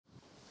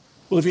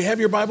Well, if you have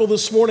your Bible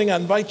this morning, I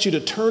invite you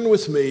to turn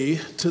with me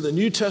to the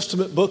New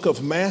Testament book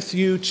of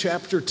Matthew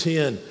chapter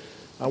 10.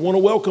 I want to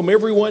welcome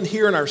everyone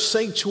here in our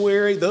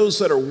sanctuary, those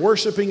that are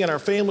worshiping in our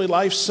Family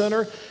Life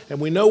Center.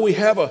 And we know we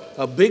have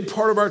a big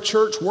part of our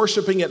church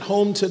worshiping at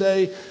home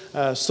today.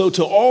 So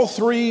to all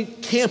three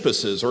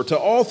campuses or to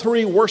all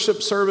three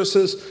worship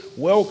services,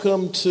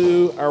 welcome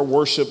to our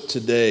worship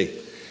today.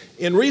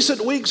 In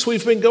recent weeks,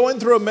 we've been going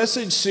through a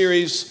message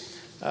series.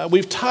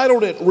 We've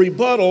titled it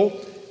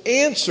Rebuttal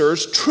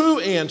Answers, True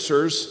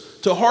Answers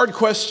to Hard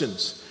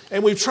Questions.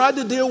 And we've tried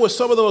to deal with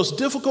some of the most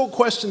difficult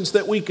questions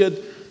that we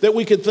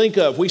could think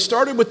of. We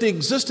started with the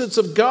existence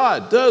of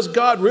God. Does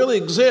God really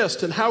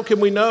exist, and how can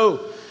we know?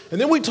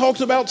 And then we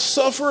talked about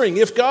suffering.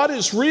 If God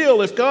is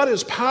real, if God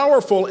is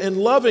powerful and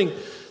loving,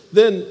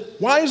 then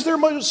why is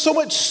there so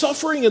much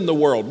suffering in the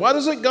world? Why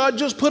doesn't God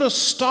just put a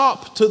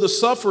stop to the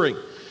suffering?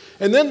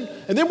 And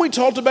then we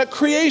talked about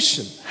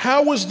creation.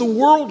 How was the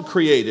world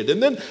created?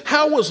 And then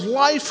how was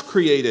life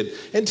created?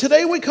 And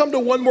today we come to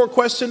one more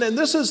question, and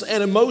this is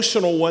an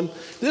emotional one.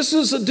 This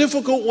is a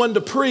difficult one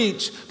to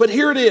preach, but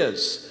here it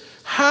is.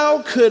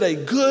 How could a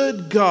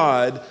good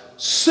God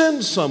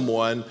send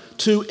someone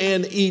to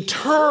an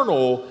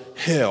eternal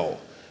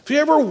hell? Have you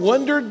ever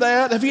wondered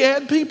that? Have you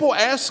had people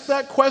ask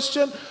that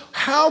question?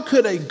 How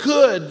could a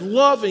good,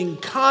 loving,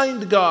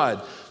 kind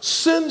God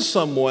send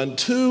someone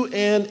to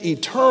an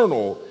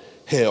eternal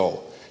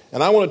hell?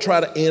 And I want to try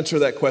to answer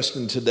that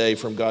question today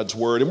from God's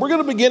Word. And we're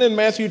going to begin in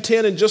Matthew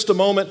 10 in just a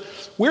moment.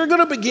 We're going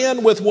to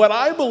begin with what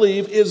I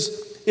believe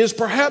is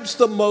perhaps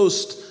the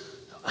most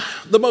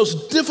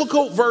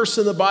difficult verse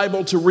in the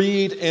Bible to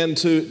read and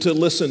to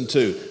listen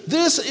to.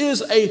 This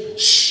is a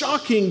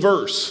shocking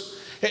verse.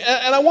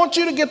 And I want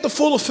you to get the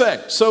full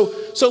effect. So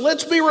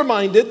let's be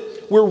reminded,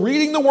 we're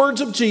reading the words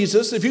of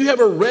Jesus. If you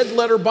have a red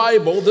letter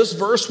Bible, this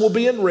verse will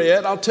be in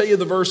red. I'll tell you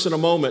the verse in a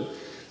moment.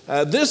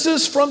 This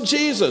is from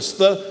Jesus,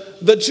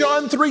 the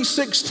John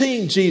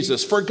 3:16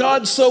 Jesus. For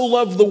God so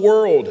loved the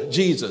world,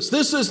 Jesus.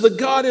 This is the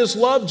God is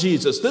love,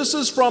 Jesus. This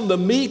is from the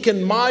meek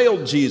and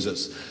mild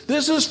Jesus.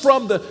 This is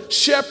from the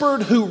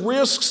shepherd who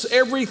risks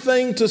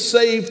everything to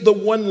save the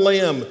one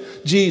lamb,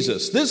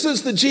 Jesus. This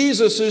is the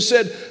Jesus who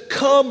said,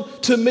 come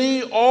to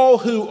me all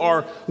who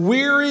are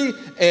weary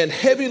and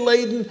heavy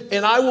laden,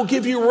 and I will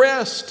give you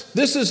rest.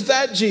 This is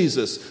that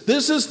Jesus.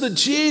 This is the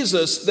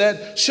Jesus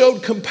that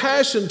showed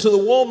compassion to the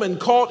woman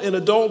caught in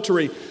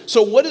adultery.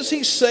 So what does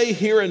he say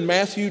here in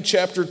Matthew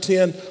chapter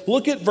 10?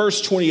 Look at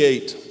verse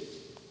 28.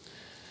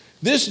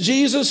 This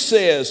Jesus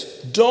says,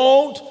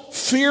 don't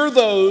fear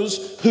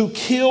those who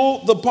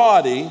kill the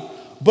body,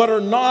 but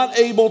are not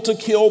able to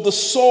kill the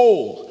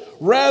soul.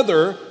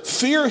 Rather,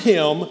 fear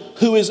him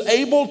who is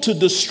able to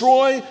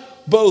destroy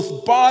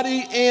both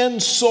body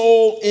and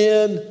soul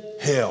in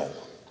hell.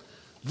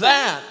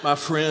 That, my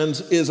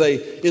friends, is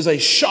a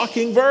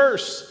shocking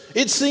verse.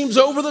 It seems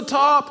over the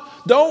top.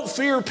 Don't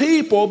fear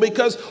people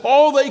because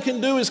all they can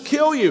do is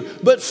kill you,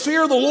 but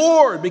fear the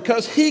Lord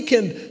because he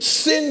can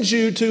send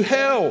you to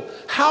hell.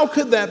 How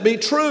could that be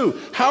true?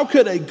 How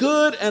could a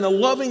good and a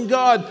loving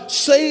God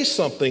say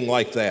something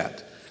like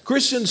that?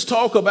 Christians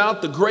talk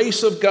about the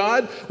grace of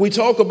God. We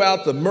talk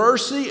about the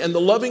mercy and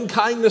the loving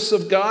kindness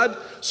of God.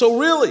 So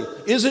really,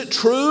 is it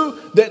true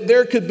that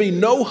there could be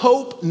no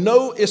hope,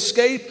 no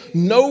escape,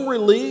 no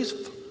relief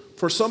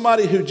for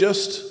somebody who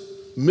just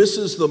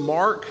misses the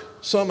mark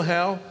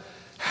somehow?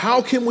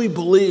 How can we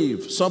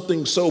believe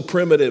something so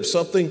primitive,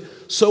 something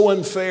so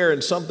unfair,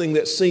 and something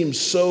that seems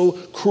so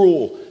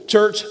cruel?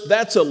 Church,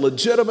 that's a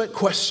legitimate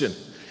question,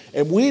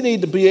 and we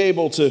need to be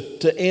able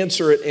to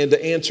answer it and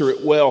to answer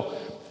it well.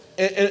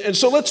 And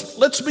so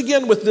let's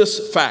begin with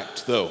this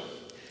fact, though.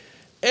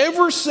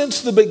 Ever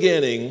since the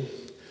beginning,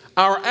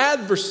 our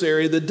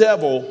adversary, the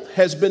devil,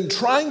 has been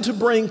trying to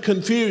bring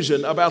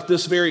confusion about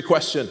this very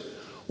question.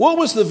 What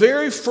was the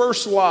very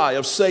first lie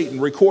of Satan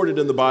recorded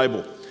in the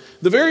Bible?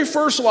 The very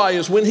first lie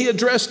is when he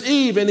addressed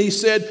Eve and he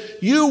said,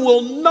 you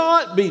will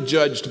not be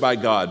judged by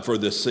God for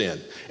this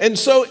sin. And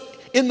so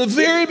in the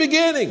very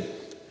beginning,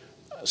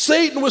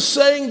 Satan was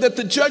saying that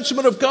the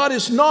judgment of God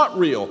is not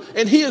real,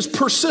 and he has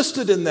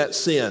persisted in that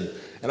sin.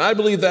 And I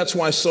believe that's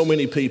why so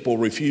many people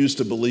refuse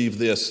to believe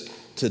this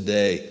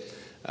today.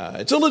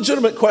 It's a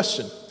legitimate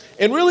question.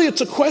 And really,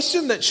 it's a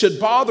question that should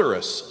bother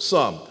us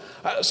some.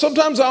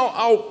 Sometimes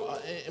I'll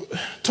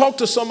talk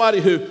to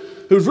somebody who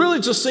really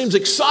just seems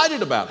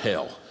excited about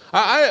hell.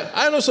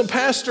 I know some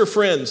pastor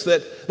friends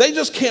that they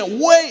just can't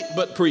wait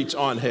but preach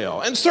on hell.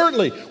 And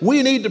certainly,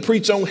 we need to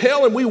preach on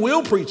hell, and we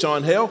will preach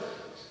on hell.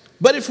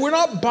 But if we're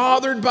not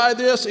bothered by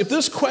this, if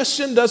this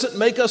question doesn't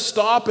make us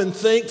stop and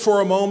think for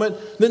a moment,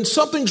 then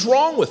something's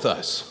wrong with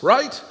us,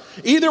 right?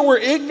 Either we're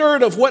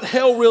ignorant of what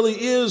hell really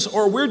is,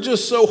 or we're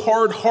just so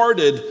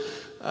hard-hearted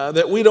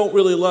that we don't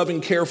really love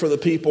and care for the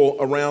people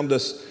around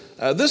us.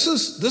 This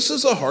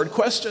is a hard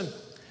question.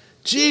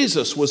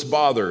 Jesus was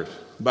bothered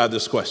by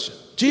this question.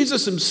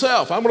 Jesus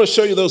himself, I'm going to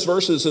show you those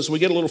verses as we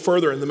get a little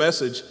further in the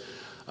message.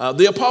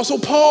 The Apostle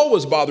Paul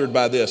was bothered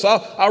by this.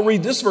 I'll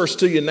read this verse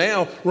to you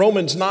now.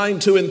 Romans 9,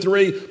 2 and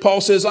 3. Paul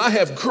says, I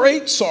have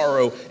great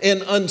sorrow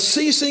and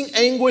unceasing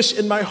anguish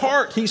in my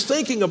heart. He's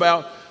thinking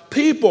about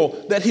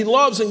people that he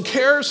loves and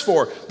cares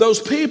for, those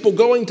people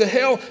going to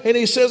hell. And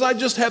he says, I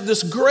just have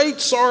this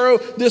great sorrow,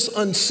 this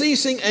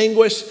unceasing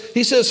anguish.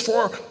 He says,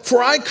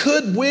 for I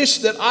could wish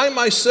that I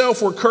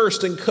myself were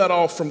cursed and cut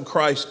off from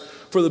Christ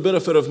for the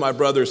benefit of my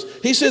brothers.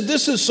 He said,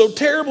 this is so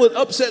terrible, it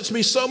upsets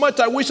me so much,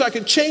 I wish I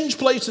could change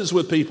places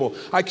with people.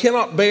 I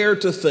cannot bear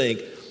to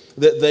think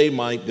that they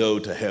might go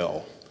to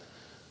hell.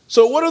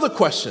 So what are the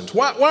questions?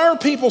 Why are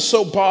people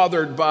so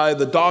bothered by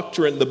the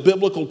doctrine, the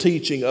biblical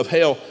teaching of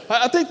hell?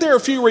 I think there are a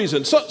few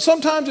reasons.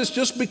 Sometimes it's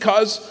just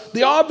because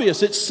the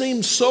obvious, it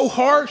seems so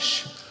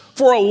harsh.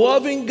 For a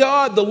loving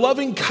God, the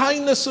loving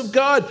kindness of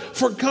God,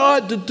 for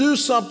God to do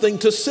something,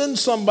 to send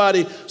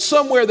somebody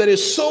somewhere that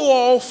is so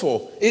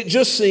awful, it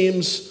just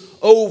seems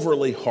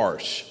overly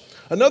harsh.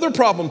 Another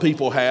problem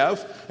people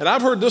have, and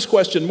I've heard this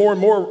question more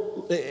and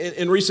more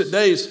in recent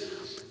days,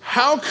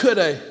 how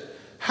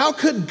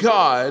could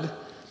God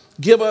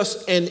give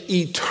us an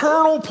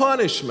eternal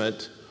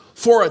punishment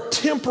for a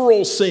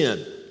temporal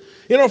sin?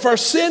 You know, if our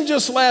sin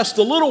just lasts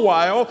a little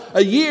while,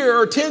 a year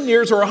or 10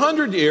 years or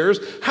 100 years,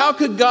 how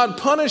could God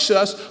punish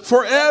us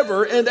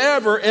forever and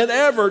ever and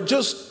ever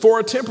just for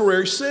a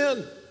temporary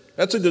sin?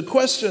 That's a good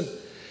question.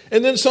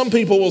 And then some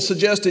people will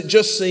suggest it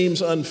just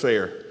seems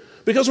unfair.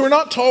 Because we're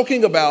not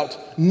talking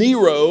about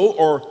Nero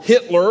or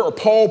Hitler or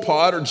Pol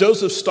Pot or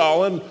Joseph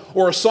Stalin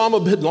or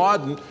Osama bin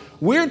Laden.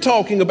 We're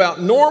talking about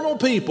normal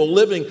people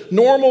living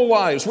normal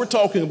lives. We're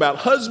talking about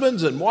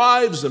husbands and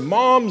wives and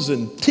moms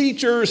and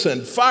teachers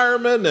and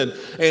firemen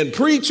and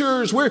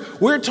preachers.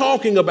 We're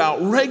talking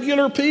about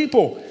regular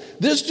people.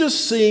 This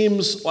just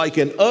seems like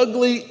an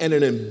ugly and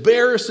an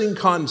embarrassing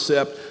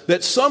concept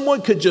that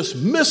someone could just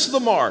miss the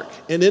mark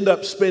and end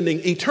up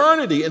spending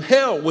eternity in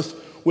hell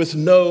with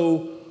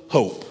no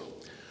hope.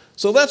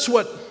 So that's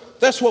what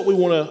we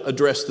want to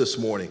address this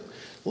morning.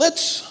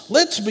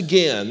 Let's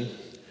begin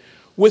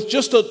with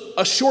just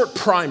a short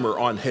primer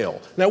on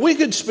hell. Now, we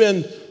could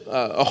spend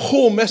a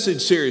whole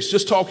message series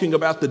just talking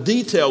about the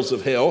details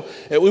of hell,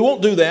 and we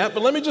won't do that,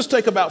 but let me just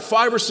take about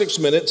 5 or 6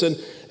 minutes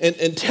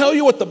and tell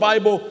you what the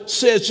Bible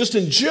says just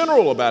in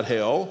general about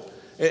hell,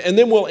 and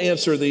then we'll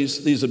answer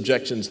these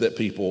objections that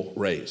people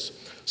raise.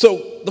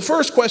 So the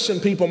first question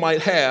people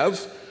might have,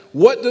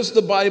 what does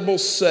the Bible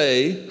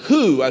say,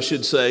 who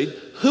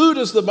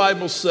does the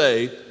Bible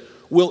say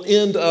will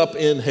end up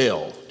in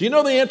hell? Do you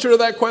know the answer to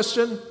that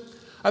question?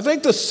 I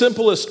think the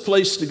simplest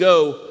place to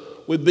go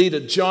would be to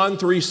John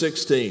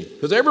 3:16,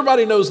 because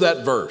everybody knows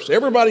that verse.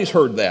 Everybody's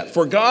heard that.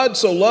 For God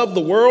so loved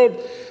the world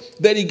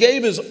that he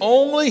gave his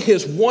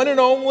one and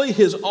only,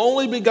 his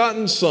only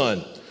begotten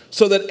Son,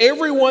 so that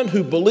everyone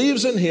who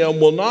believes in him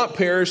will not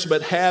perish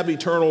but have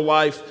eternal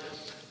life.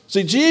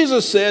 See,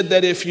 Jesus said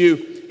that if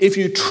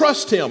you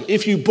trust him,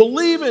 if you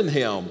believe in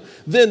him,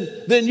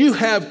 then you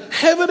have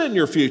heaven in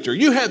your future.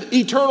 You have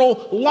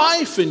eternal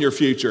life in your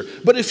future.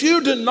 But if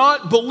you do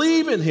not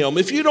believe in him,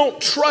 if you don't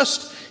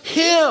trust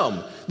him,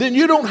 then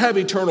you don't have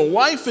eternal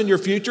life in your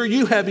future.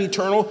 You have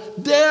eternal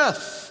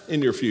death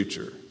in your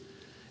future.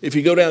 If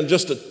you go down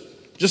just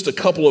a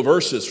couple of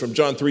verses from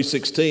John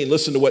 3:16,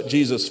 listen to what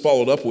Jesus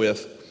followed up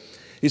with.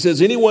 He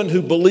says, anyone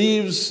who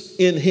believes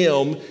in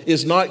him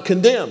is not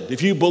condemned.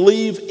 If you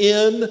believe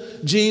in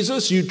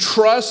Jesus, you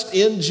trust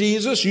in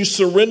Jesus, you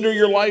surrender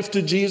your life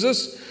to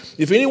Jesus.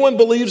 If anyone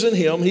believes in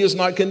him, he is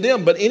not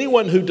condemned. But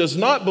anyone who does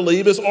not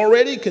believe is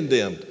already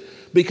condemned,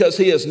 because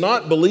he has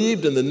not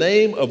believed in the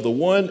name of the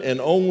one and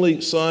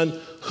only Son.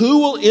 Who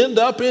will end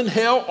up in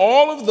hell?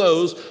 All of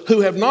those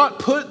who have not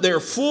put their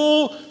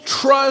full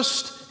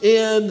trust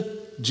in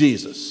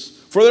Jesus.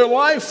 For their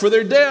life, for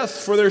their death,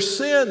 for their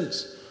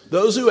sins.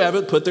 Those who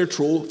haven't put their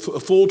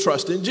full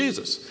trust in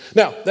Jesus.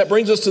 Now, that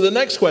brings us to the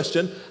next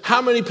question.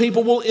 How many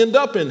people will end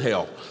up in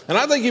hell? And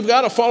I think you've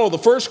got to follow the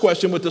first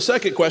question with the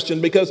second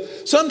question, because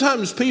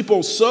sometimes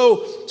people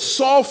so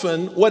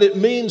soften what it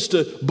means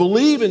to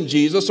believe in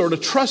Jesus or to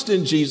trust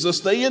in Jesus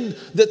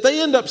that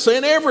they end up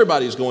saying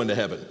everybody's going to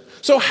heaven.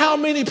 So how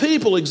many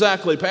people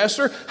exactly,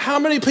 Pastor? How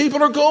many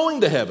people are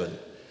going to heaven?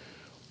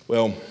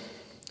 Well,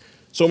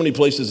 so many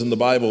places in the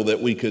Bible that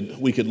we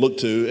could look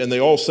to, and they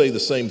all say the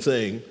same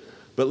thing.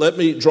 But let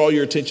me draw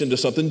your attention to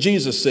something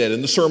Jesus said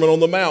in the Sermon on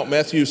the Mount,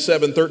 Matthew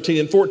 7:13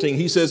 and 14.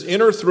 He says,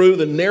 enter through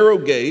the narrow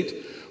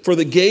gate, for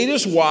the gate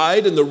is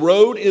wide and the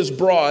road is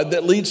broad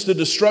that leads to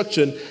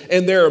destruction,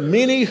 and there are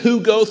many who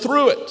go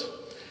through it.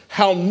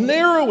 How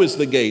narrow is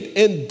the gate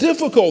and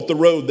difficult the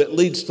road that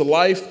leads to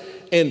life,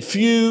 and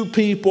few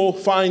people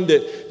find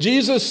it.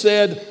 Jesus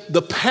said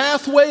the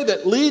pathway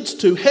that leads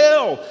to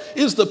hell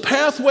is the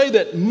pathway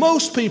that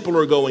most people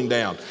are going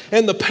down.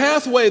 And the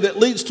pathway that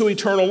leads to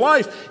eternal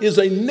life is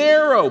a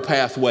narrow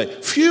pathway.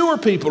 Fewer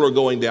people are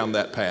going down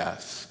that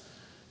path.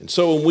 And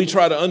so when we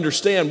try to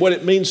understand what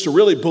it means to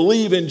really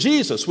believe in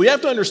Jesus, we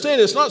have to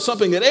understand it's not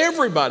something that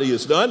everybody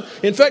has done.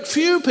 In fact,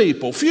 few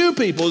people,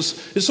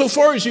 is so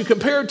far as you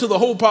compare it to the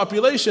whole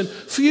population,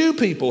 few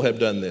people have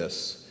done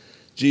this.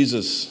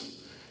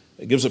 Jesus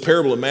gives a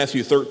parable in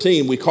Matthew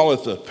 13. We call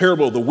it the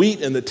parable of the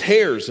wheat and the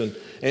tares.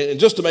 And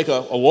just to make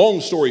a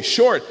long story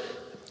short,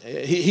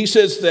 he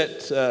says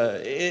that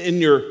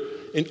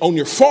on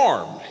your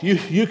farm,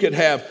 you could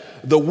have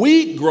the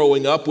wheat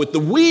growing up with the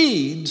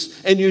weeds,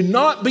 and you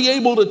not be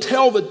able to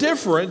tell the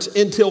difference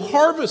until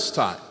harvest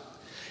time.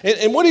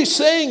 And what he's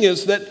saying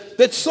is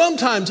that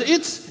sometimes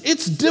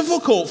it's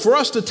difficult for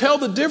us to tell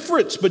the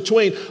difference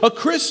between a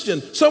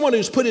Christian, someone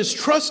who's put his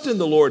trust in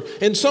the Lord,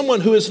 and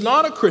someone who is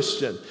not a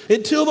Christian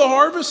until the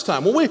harvest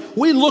time. When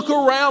we look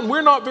around,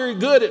 we're not very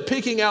good at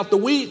picking out the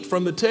wheat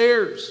from the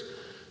tares.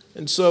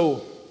 And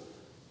so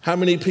how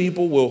many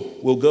people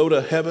will go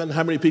to heaven?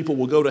 How many people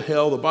will go to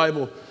hell? The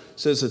Bible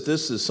says that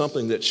this is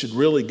something that should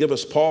really give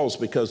us pause,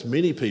 because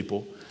many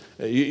people,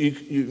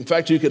 in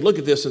fact, you could look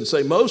at this and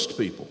say most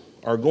people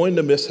are going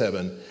to miss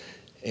heaven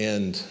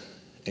and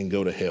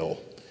go to hell.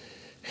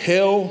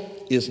 Hell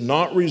is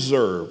not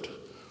reserved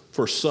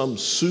for some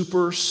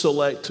super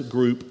select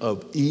group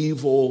of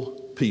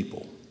evil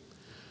people,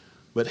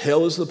 but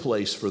hell is the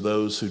place for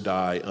those who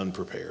die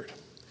unprepared.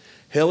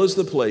 Hell is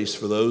the place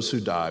for those who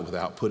die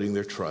without putting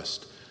their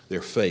trust,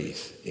 their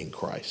faith in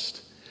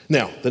Christ.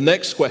 Now, the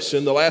next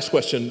question, the last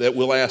question that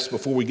we'll ask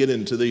before we get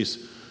into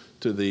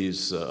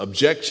these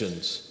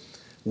objections: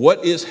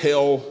 what is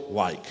hell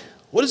like?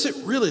 What is it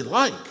really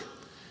like?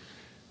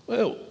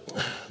 Well,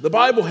 the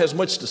Bible has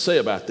much to say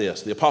about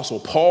this. The Apostle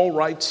Paul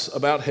writes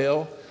about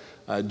hell.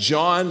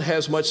 John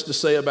has much to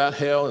say about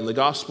hell in the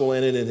gospel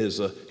and in his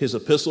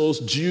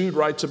epistles. Jude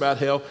writes about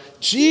hell.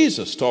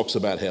 Jesus talks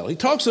about hell. He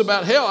talks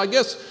about hell, I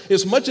guess,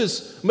 as much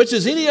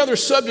as any other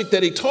subject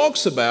that he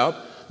talks about.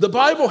 The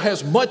Bible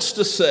has much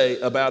to say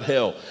about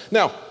hell.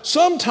 Now,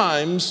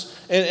 sometimes,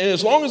 and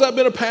as long as I've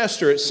been a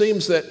pastor, it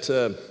seems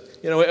that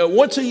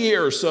once a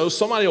year or so,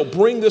 somebody will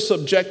bring this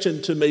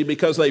objection to me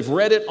because they've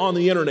read it on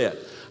the internet.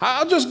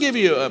 I'll just give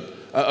you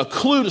a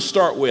clue to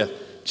start with.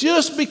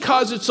 Just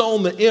because it's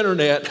on the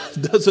internet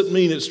doesn't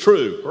mean it's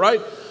true,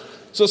 right?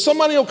 So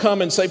somebody will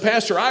come and say,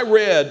 Pastor, I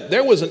read,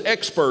 there was an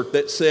expert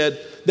that said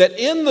that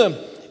in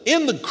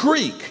the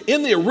Greek,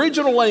 in the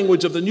original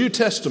language of the New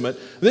Testament,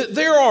 that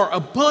there are a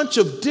bunch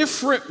of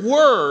different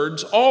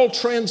words all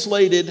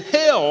translated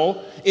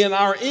hell in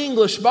our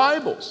English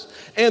Bibles.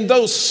 And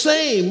those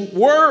same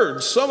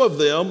words, some of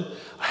them,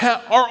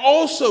 are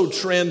also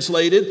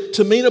translated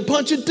to mean a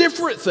bunch of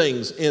different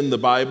things in the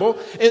Bible.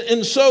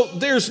 And so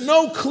there's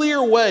no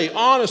clear way,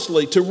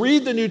 honestly, to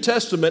read the New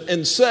Testament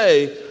and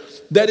say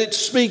that it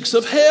speaks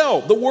of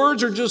hell. The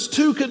words are just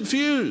too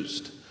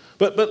confused.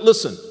 But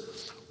listen,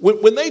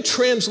 when they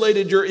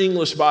translated your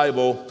English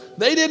Bible,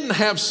 they didn't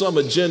have some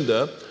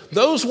agenda.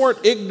 Those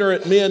weren't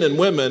ignorant men and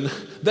women.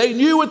 They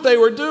knew what they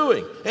were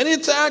doing, and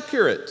it's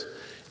accurate.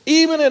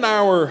 Even in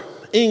our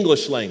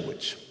English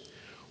language,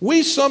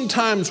 we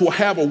sometimes will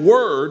have a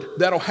word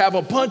that'll have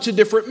a bunch of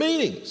different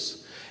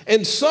meanings.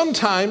 And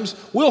sometimes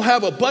we'll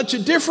have a bunch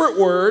of different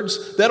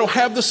words that'll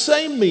have the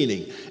same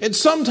meaning. And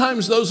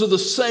sometimes those are the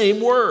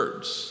same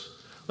words.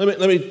 Let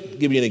me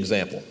give you an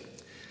example.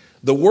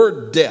 The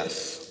word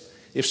death.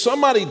 If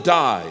somebody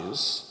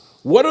dies,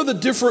 what are the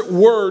different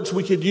words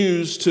we could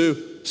use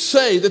to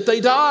say that they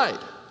died?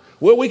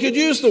 Well, we could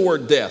use the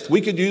word death.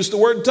 We could use the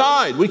word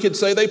died. We could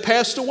say they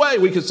passed away.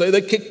 We could say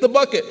they kicked the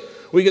bucket.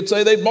 We could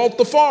say they bought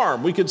the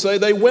farm. We could say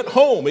they went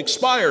home,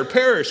 expired,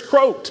 perished,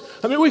 croaked.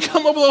 I mean, we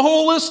come up with a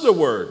whole list of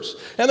words.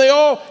 And they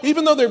all,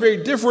 even though they're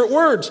very different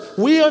words,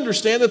 we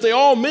understand that they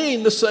all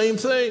mean the same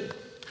thing.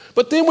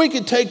 But then we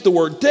could take the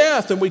word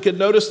death and we could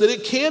notice that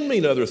it can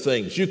mean other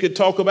things. You could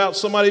talk about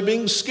somebody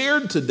being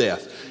scared to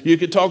death. You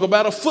could talk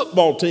about a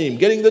football team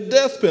getting the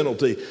death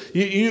penalty.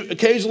 You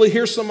occasionally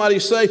hear somebody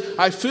say,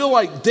 I feel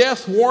like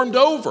death warmed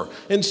over.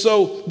 And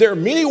so there are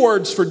many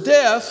words for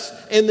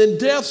death, and then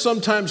death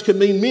sometimes can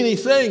mean many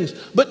things.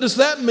 But does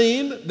that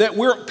mean that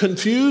we're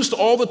confused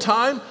all the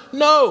time?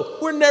 No,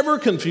 we're never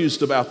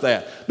confused about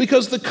that,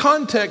 because the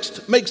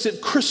context makes it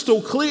crystal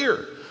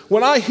clear.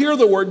 When I hear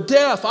the word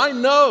death, I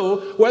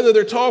know whether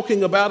they're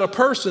talking about a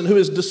person who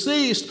is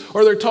deceased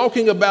or they're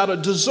talking about a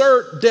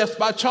dessert, death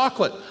by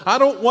chocolate. I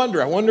don't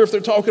wonder. I wonder if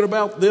they're talking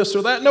about this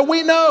or that. No,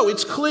 we know.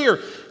 It's clear.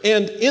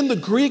 And in the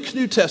Greek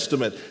New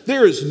Testament,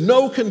 there is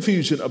no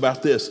confusion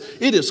about this.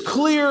 It is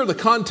clear. The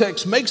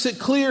context makes it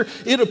clear.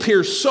 It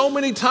appears so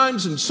many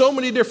times in so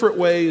many different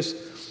ways.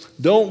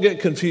 Don't get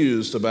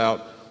confused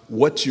about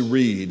what you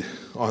read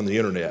on the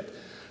internet.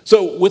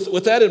 So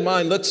with that in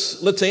mind,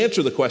 let's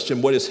answer the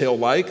question, what is hell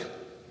like?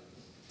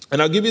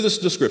 And I'll give you this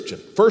description.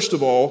 First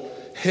of all,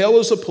 hell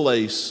is a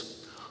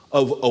place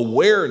of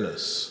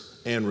awareness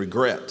and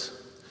regret.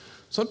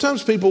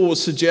 Sometimes people will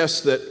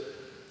suggest that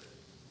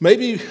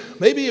maybe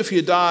if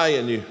you die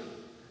and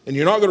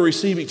you're not going to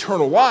receive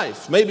eternal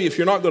life, maybe if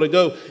you're not going to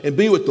go and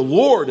be with the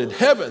Lord in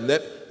heaven,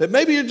 that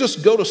maybe you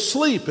just go to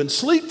sleep and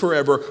sleep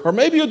forever, or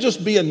maybe you'll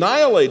just be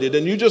annihilated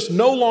and you just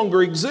no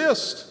longer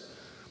exist.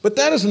 But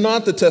that is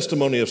not the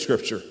testimony of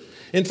Scripture.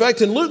 In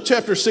fact, in Luke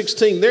chapter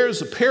 16, there is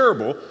a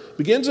parable,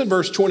 begins in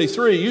verse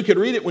 23. You could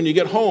read it when you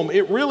get home.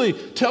 It really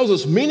tells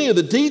us many of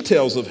the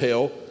details of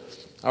hell.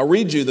 I'll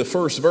read you the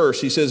first verse.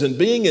 He says, "And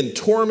being in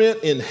torment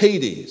in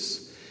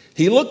Hades,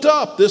 he looked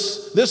up."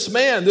 This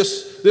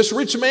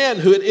rich man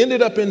who had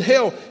ended up in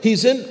hell,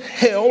 he's in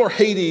hell or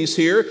Hades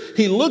here.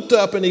 He looked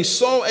up and he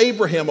saw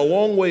Abraham a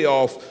long way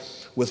off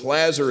with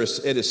Lazarus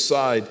at his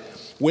side.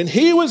 When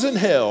he was in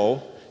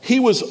hell, he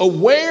was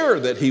aware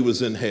that he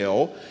was in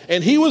hell,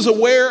 and he was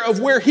aware of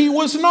where he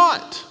was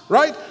not,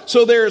 right?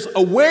 So there's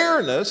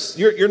awareness.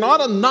 You're not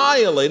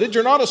annihilated.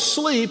 You're not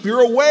asleep. You're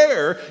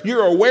aware.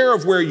 You're aware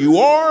of where you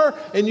are,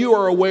 and you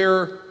are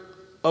aware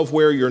of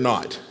where you're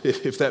not,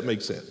 if that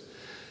makes sense.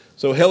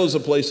 So hell is a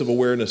place of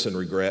awareness and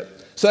regret.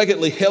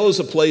 Secondly, hell is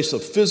a place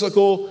of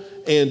physical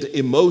and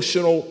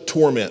emotional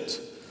torment.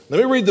 Let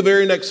me read the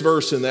very next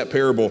verse in that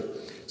parable.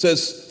 It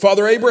says,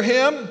 "Father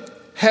Abraham,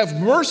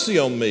 have mercy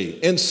on me,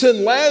 and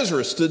send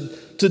Lazarus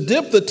to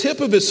dip the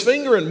tip of his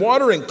finger in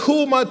water and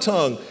cool my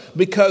tongue,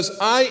 because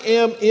I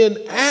am in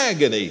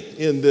agony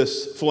in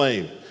this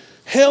flame."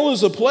 Hell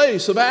is a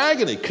place of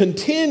agony,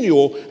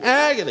 continual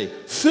agony,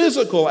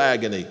 physical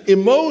agony,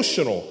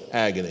 emotional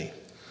agony.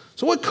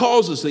 So what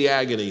causes the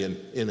agony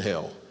in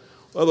hell?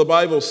 Well, the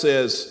Bible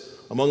says,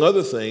 among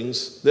other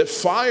things, that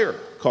fire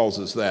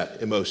causes that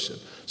emotion.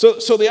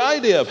 So the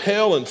idea of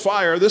hell and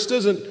fire, this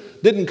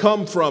didn't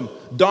come from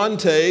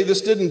Dante.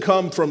 This didn't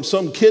come from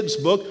some kid's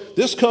book.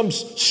 This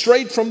comes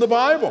straight from the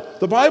Bible.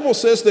 The Bible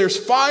says there's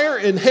fire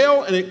in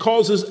hell and it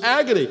causes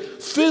agony,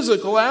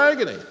 physical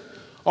agony.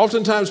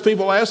 Oftentimes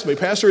people ask me,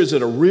 "Pastor, is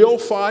it a real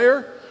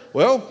fire?"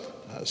 Well,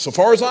 so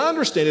far as I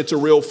understand, it's a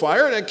real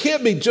fire, and it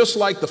can't be just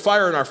like the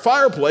fire in our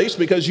fireplace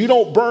because you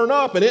don't burn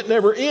up and it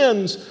never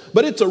ends,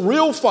 but it's a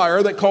real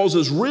fire that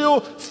causes real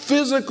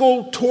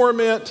physical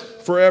torment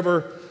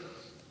forever.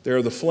 There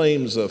are the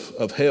flames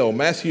of hell.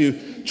 Matthew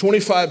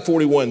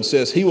 25:41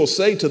 says, "He will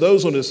say to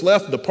those on his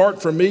left,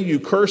 'Depart from me, you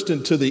cursed,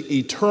 into the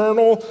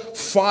eternal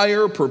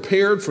fire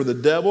prepared for the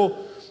devil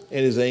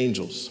and his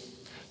angels.'"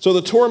 So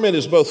the torment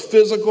is both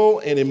physical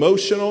and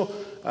emotional.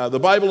 The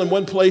Bible in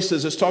one place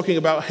says it's talking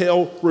about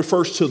hell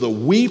refers to the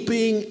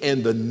weeping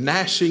and the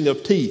gnashing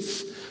of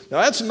teeth.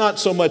 Now that's not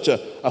so much a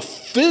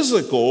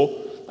physical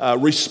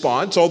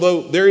response,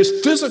 although there is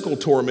physical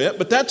torment,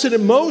 but that's an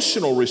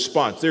emotional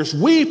response. There's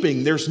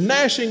weeping, there's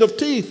gnashing of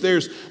teeth,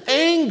 there's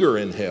anger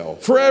in hell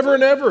forever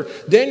and ever.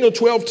 Daniel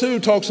 12:2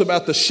 talks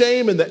about the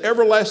shame and the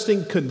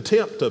everlasting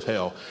contempt of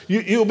hell.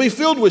 You'll be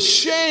filled with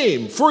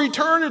shame for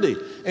eternity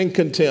and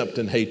contempt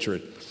and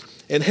hatred.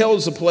 And hell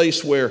is a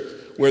place where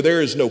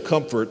there is no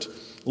comfort.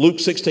 Luke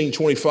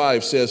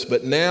 16:25 says,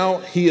 "But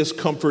now he is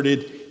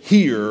comforted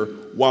here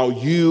while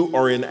you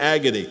are in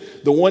agony."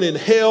 The one in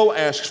hell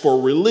asks for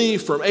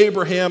relief from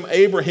Abraham.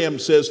 Abraham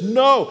says,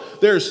 no,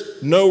 there's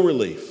no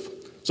relief.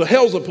 So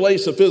hell's a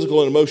place of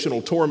physical and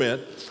emotional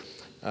torment.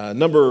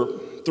 Number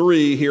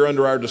 3 here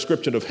under our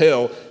description of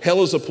hell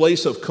is a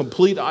place of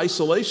complete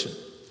isolation.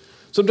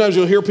 Sometimes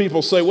you'll hear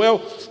people say,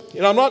 "Well,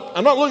 I'm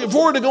not looking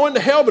forward to going to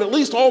hell, but at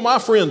least all my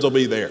friends will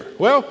be there."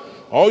 Well,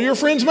 all your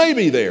friends may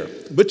be there,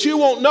 but you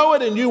won't know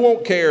it and you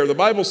won't care. The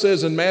Bible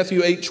says in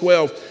Matthew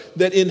 8:12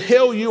 that in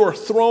hell you are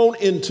thrown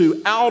into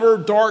outer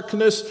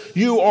darkness.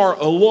 You are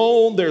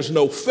alone. There's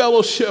no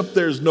fellowship.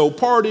 There's no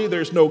party.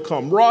 There's no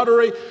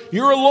camaraderie.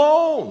 You're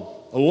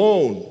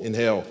alone in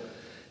hell.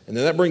 And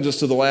then that brings us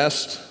to the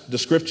last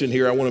description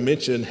here I want to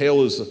mention.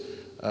 Hell is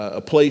a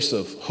place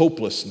of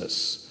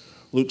hopelessness.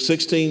 Luke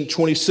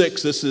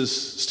 16:26, this is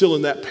still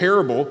in that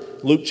parable.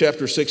 Luke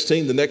chapter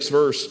 16, the next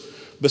verse.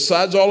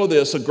 "Besides all of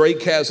this, a great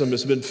chasm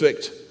has been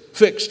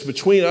fixed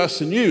between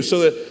us and you, so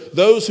that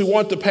those who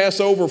want to pass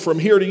over from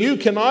here to you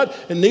cannot,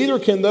 and neither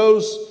can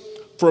those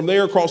from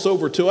there cross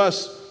over to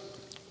us."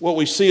 What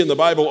we see in the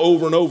Bible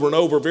over and over and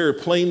over very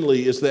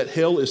plainly is that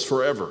hell is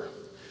forever.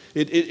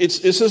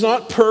 This is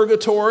not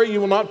purgatory. You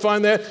will not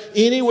find that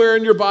anywhere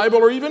in your Bible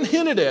or even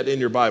hinted at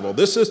in your Bible.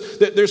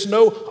 There's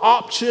no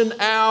option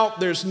out.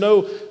 There's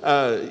no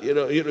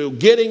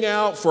getting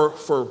out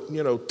for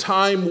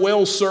time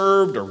well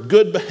served or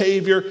good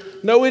behavior.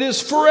 No, it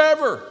is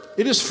forever.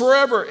 It is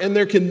forever, and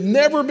there can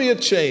never be a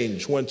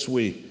change once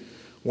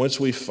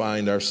we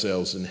find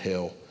ourselves in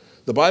hell.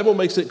 The Bible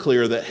makes it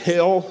clear that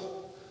hell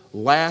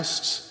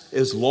lasts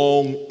as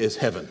long as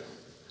heaven.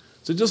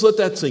 So just let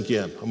that sink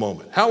in a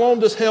moment. How long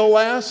does hell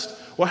last?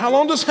 Well, how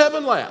long does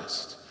heaven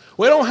last?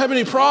 We don't have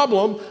any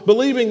problem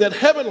believing that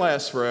heaven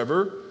lasts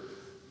forever.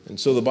 And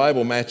so the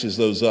Bible matches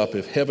those up.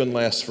 If heaven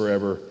lasts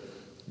forever,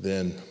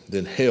 then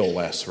hell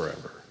lasts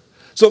forever.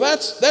 So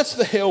that's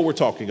the hell we're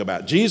talking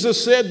about.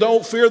 Jesus said,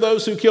 "Don't fear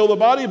those who kill the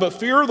body, but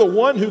fear the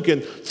one who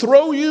can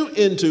throw you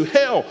into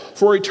hell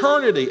for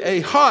eternity."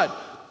 A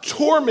hot,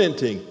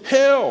 tormenting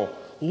hell,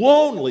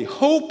 lonely,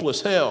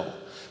 hopeless hell.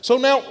 So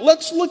now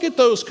let's look at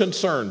those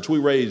concerns we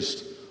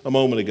raised a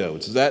moment ago.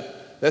 Does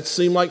that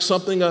seem like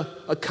something a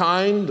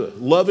kind,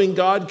 loving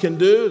God can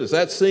do? Does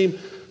that seem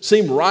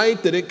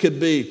right that it could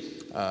be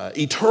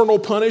eternal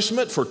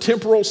punishment for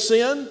temporal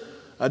sin?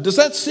 Does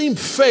that seem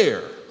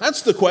fair?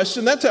 That's the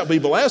question. That's how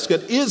people ask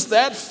it. Is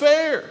that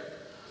fair?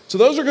 So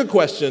those are good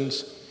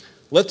questions.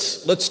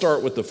 Let's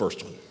start with the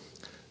first one.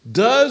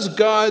 Does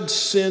God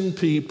send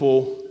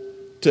people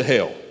to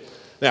hell?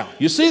 Now,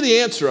 you see the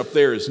answer up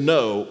there is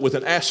no with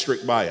an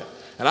asterisk by it.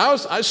 And I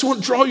just want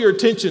to draw your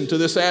attention to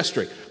this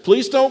asterisk.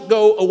 Please don't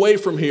go away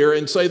from here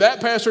and say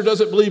that pastor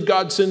doesn't believe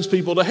God sends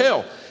people to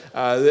hell.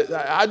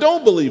 I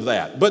don't believe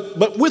that,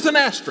 but with an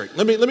asterisk.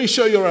 Let me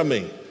show you what I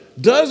mean.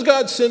 Does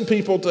God send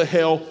people to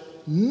hell?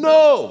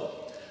 No,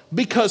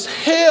 because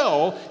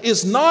hell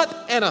is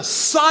not an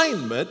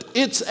assignment,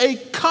 it's a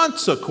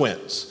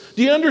consequence.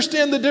 Do you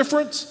understand the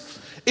difference?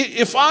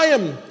 If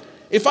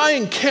I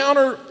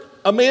encounter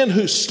a man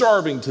who's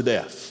starving to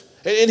death,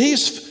 and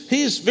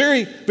he's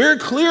very, very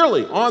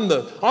clearly on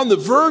the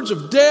verge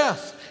of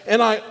death,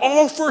 and I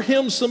offer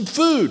him some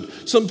food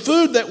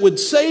that would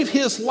save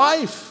his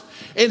life,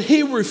 and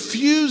he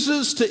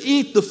refuses to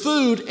eat the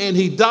food and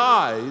he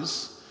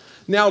dies.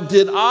 Now,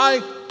 did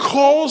I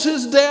cause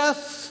his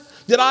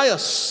death? Did I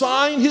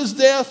assign his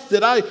death?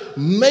 Did I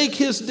make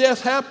his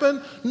death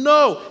happen?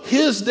 No,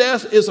 his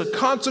death is a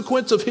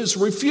consequence of his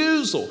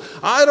refusal.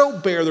 I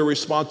don't bear the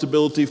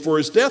responsibility for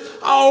his death.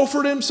 I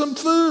offered him some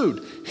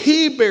food.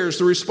 He bears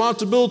the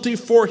responsibility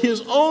for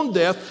his own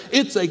death.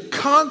 It's a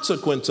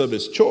consequence of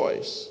his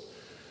choice.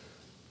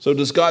 So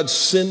does God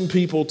send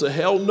people to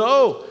hell?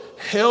 No.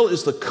 Hell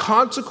is the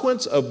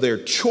consequence of their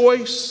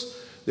choice,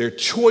 their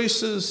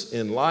choices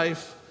in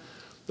life.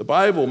 The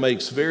Bible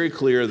makes very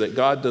clear that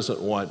God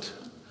doesn't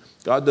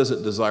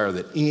desire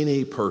that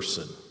any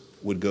person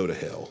would go to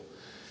hell.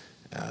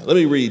 Let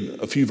me read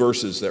a few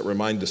verses that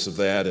remind us of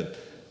that. And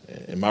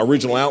in my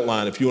original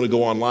outline, if you want to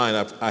go online,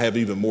 I have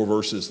even more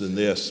verses than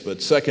this.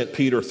 But 2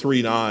 Peter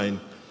 3:9,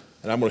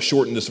 and I'm going to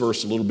shorten this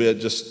verse a little bit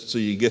just so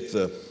you get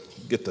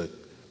the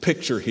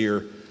picture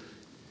here.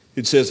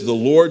 It says, "The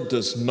Lord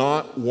does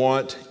not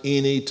want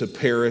any to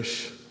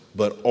perish,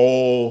 but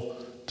all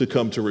to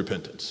come to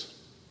repentance."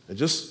 And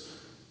just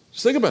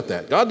think about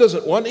that. God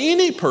doesn't want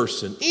any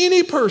person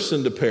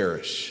to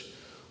perish.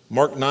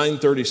 Mark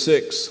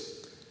 9:36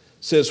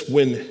 says,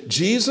 "When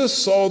Jesus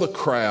saw the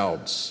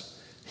crowds,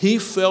 he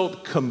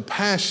felt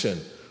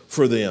compassion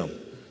for them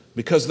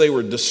because they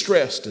were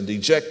distressed and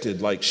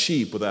dejected like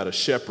sheep without a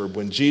shepherd."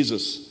 When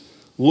Jesus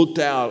looked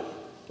out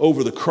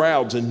over the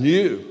crowds and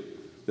knew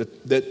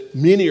that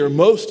many or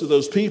most of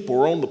those people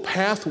were on the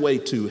pathway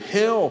to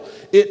hell,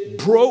 it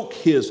broke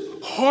his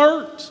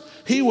heart.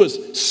 He was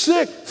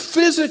sick,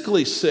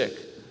 physically sick,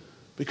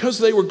 because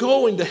they were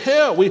going to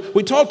hell.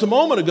 We talked a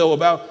moment ago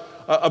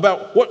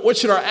about what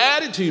should our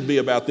attitude be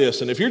about this.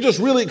 And if you're just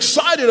really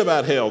excited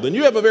about hell, then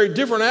you have a very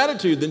different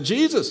attitude than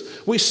Jesus.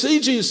 We see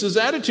Jesus'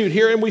 attitude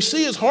here, and we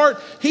see his heart.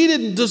 He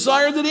didn't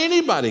desire that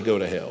anybody go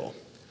to hell.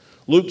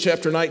 Luke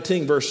chapter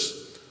 19, verse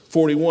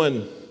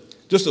 41,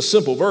 just a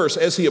simple verse.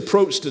 "As he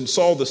approached and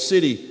saw the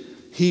city,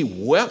 he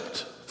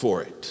wept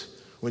for it."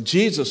 When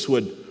Jesus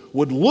would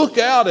look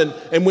out,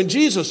 and when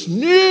Jesus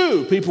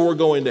knew people were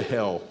going to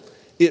hell,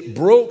 it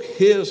broke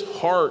his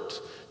heart.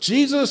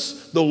 Jesus,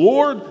 the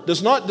Lord,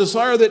 does not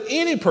desire that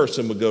any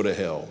person would go to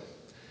hell.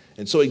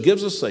 And so he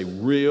gives us a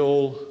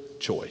real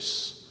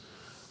choice.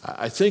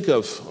 I think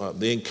of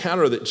the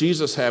encounter that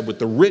Jesus had with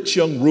the rich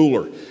young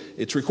ruler.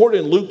 It's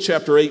recorded in Luke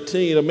chapter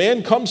 18. A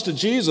man comes to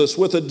Jesus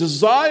with a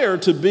desire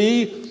to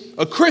be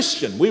a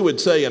Christian. We would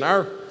say in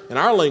our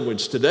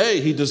language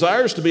today, he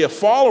desires to be a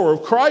follower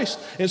of Christ.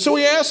 And so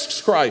he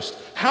asks Christ,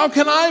 "How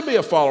can I be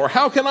a follower?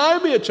 How can I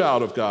be a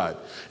child of God?"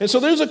 And so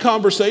there's a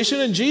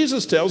conversation, and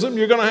Jesus tells him,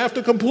 "You're going to have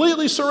to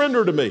completely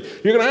surrender to me.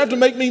 You're going to have to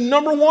make me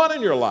number one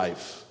in your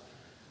life."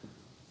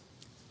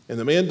 And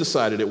the man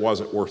decided it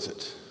wasn't worth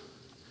it.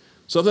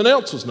 Something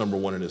else was number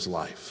one in his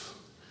life.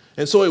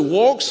 And so he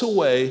walks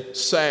away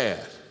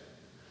sad.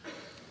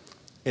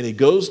 And he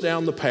goes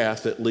down the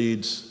path that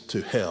leads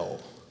to hell.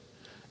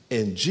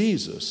 And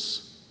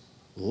Jesus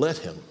let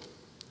him.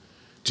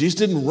 Jesus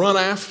didn't run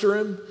after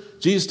him.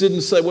 Jesus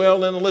didn't say, "Well,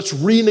 then let's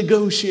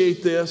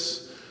renegotiate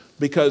this."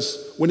 Because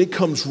when it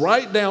comes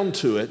right down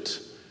to it,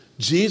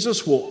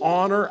 Jesus will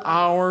honor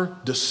our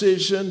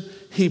decision.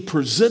 He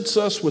presents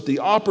us with the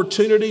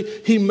opportunity.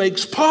 He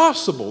makes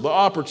possible the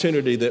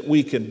opportunity that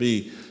we can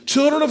be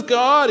children of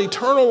God,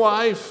 eternal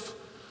life.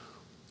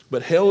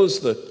 But hell is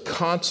the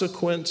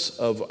consequence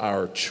of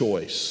our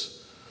choice.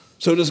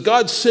 So does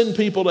God send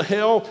people to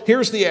hell?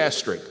 Here's the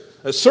asterisk.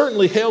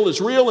 Certainly hell is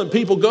real and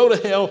people go to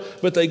hell,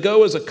 but they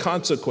go as a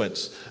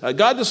consequence.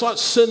 God does not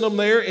send them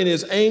there in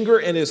his anger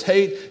and his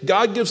hate.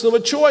 God gives them a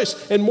choice.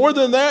 And more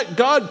than that,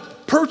 God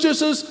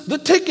purchases the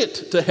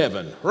ticket to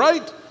heaven,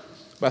 right?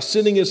 By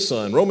sending his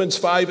son. Romans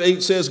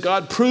 5:8 says,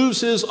 God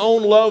proves his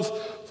own love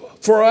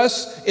for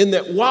us in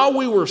that while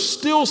we were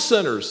still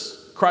sinners,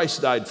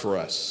 Christ died for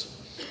us.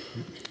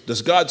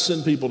 Does God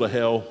send people to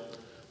hell?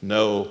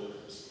 No.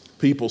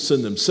 People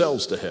send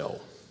themselves to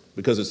hell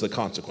because it's the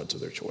consequence of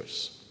their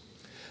choice.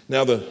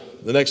 Now, the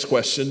next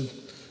question,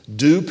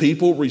 do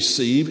people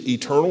receive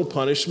eternal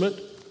punishment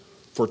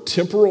for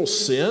temporal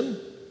sin?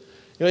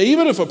 You know,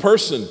 even if a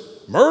person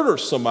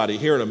murders somebody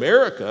here in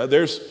America,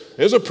 there's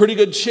a pretty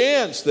good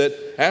chance that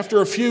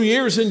after a few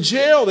years in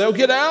jail, they'll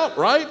get out,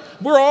 right?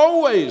 We're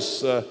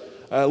always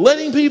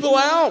letting people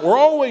out. We're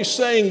always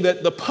saying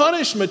that the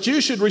punishment you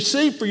should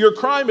receive for your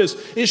crime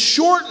is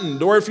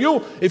shortened. Or if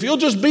you'll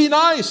just be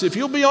nice, if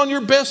you'll be on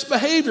your best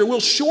behavior, we'll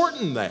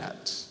shorten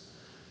that.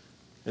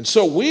 And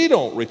so we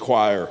don't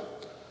require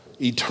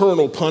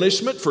eternal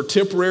punishment for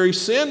temporary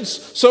sins.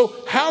 So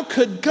how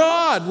could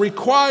God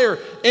require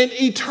an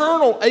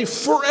eternal, a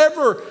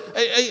forever,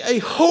 a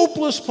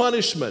hopeless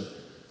punishment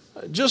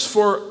just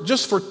for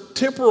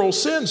temporal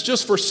sins,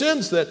 just for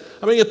sins that,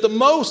 at the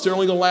most, they're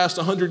only going to last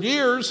 100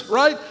 years,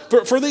 right?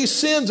 For these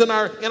sins in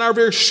our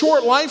very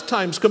short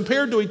lifetimes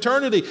compared to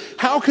eternity,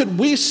 how could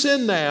we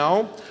sin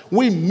now?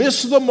 We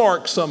miss the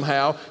mark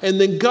somehow, and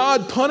then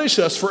God punish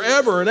us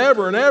forever and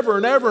ever and ever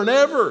and ever and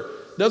ever.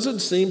 Doesn't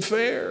seem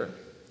fair.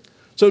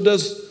 So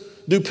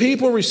do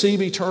people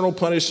receive eternal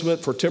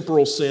punishment for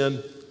temporal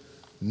sin?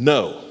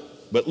 No.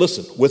 But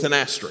listen, with an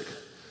asterisk.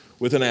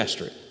 With an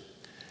asterisk.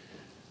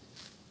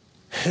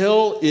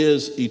 Hell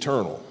is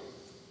eternal,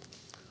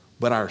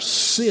 but our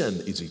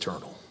sin is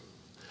eternal.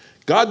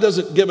 God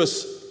doesn't give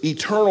us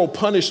eternal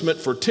punishment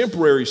for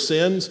temporary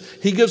sins.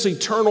 He gives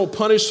eternal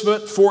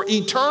punishment for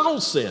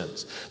eternal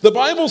sins. The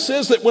Bible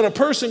says that when a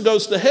person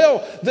goes to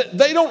hell, that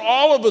they don't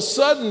all of a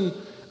sudden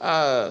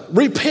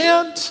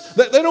repent,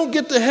 that they don't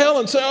get to hell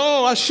and say,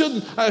 oh,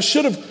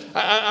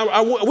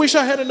 I wish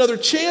I had another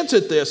chance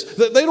at this.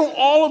 That they don't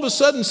all of a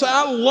sudden say,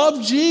 I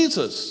love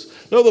Jesus.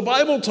 No, the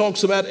Bible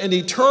talks about an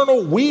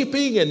eternal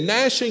weeping and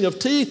gnashing of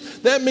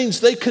teeth. That means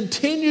they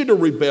continue to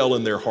rebel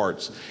in their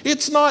hearts.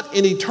 It's not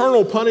an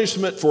eternal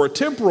punishment for a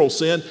temporal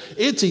sin.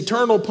 It's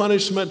eternal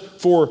punishment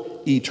for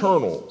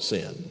eternal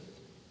sin.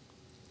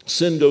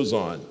 Sin goes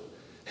on.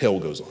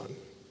 Hell goes on.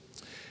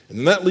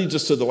 And that leads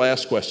us to the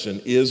last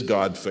question, is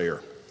God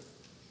fair?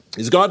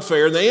 Is God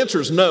fair? And the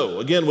answer is no,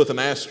 again with an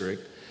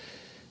asterisk.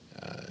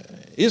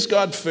 Is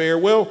God fair?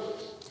 Well,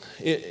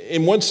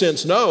 in one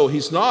sense, no,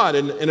 he's not.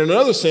 And in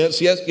another sense,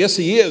 yes,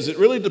 he is. It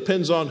really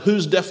depends on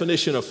whose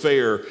definition of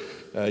fair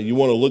you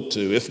want to look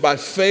to. If by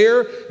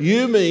fair,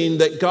 you mean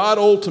that God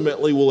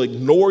ultimately will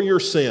ignore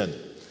your sin.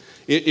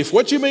 If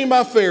what you mean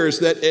by fair is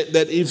that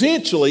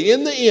eventually,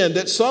 in the end,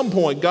 at some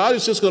point, God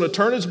is just going to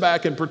turn his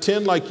back and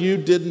pretend like you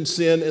didn't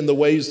sin in the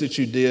ways that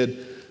you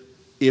did.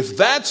 If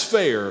that's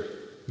fair,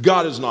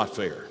 God is not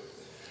fair.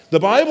 The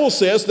Bible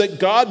says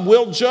that God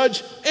will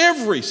judge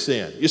every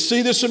sin. You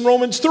see this in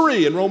Romans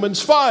 3, in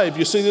Romans 5.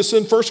 You see this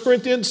in 1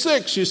 Corinthians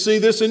 6. You see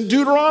this in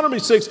Deuteronomy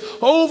 6.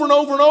 Over and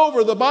over and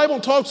over, the Bible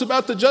talks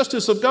about the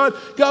justice of God.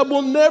 God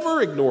will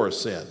never ignore a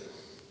sin.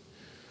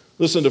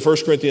 Listen to 1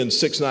 Corinthians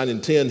 6, 9,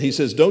 and 10. He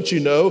says, don't you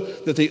know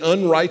that the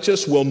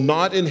unrighteous will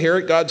not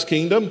inherit God's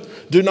kingdom?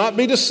 Do not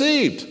be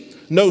deceived.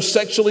 No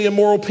sexually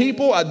immoral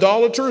people,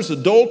 idolaters,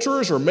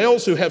 adulterers, or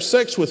males who have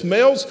sex with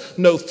males,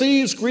 no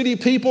thieves, greedy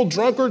people,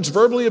 drunkards,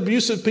 verbally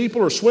abusive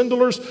people, or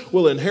swindlers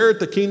will inherit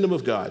the kingdom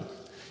of God.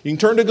 You can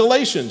turn to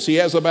Galatians. He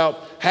has about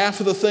half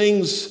of the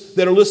things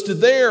that are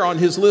listed there on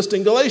his list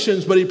in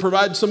Galatians, but he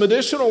provides some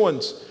additional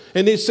ones.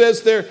 And he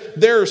says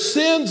there are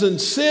sins and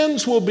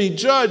sins will be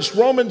judged.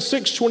 Romans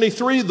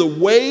 6:23, the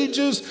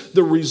wages,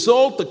 the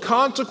result, the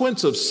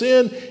consequence of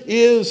sin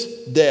is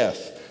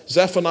death.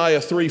 Zephaniah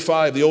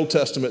 3:5, the Old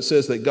Testament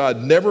says that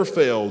God never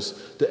fails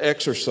to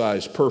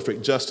exercise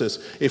perfect justice.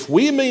 If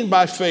we mean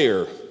by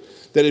fair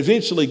that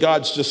eventually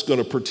God's just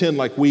going to pretend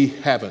like we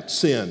haven't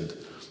sinned,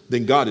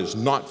 then God is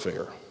not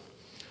fair.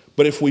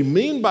 But if we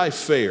mean by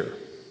fair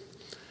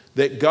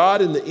that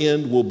God in the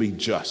end will be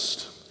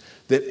just,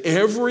 that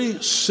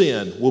every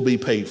sin will be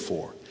paid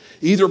for,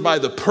 either by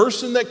the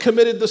person that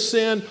committed the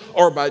sin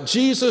or by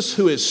Jesus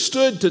who has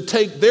stood to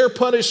take their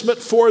punishment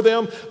for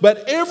them,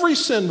 but every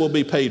sin will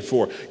be paid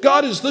for.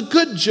 God is the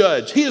good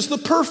judge. He is the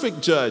perfect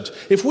judge.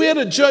 If we had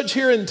a judge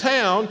here in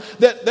town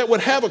that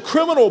would have a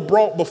criminal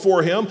brought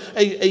before him,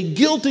 a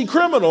guilty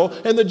criminal,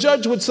 and the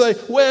judge would say,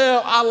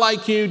 well, I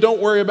like you,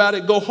 don't worry about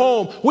it, go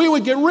home, we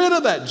would get rid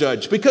of that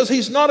judge because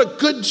he's not a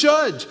good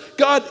judge.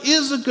 God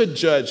is a good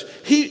judge.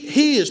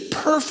 He is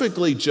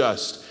perfectly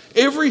just.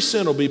 Every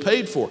sin will be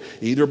paid for,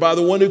 either by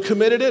the one who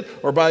committed it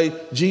or by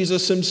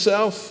Jesus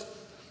himself.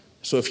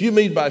 So if you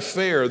mean by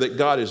fair that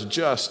God is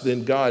just,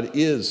 then God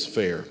is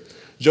fair.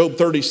 Job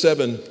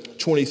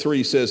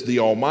 37:23 says, the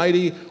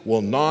Almighty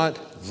will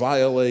not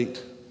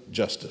violate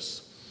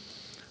justice.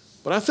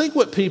 But I think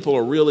what people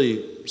are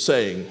really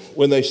saying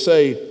when they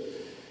say,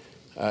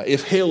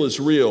 if hell is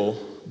real,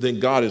 then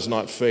God is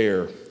not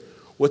fair,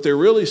 what they're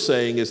really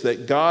saying is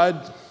that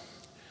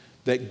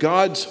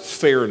God's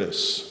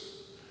fairness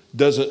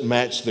doesn't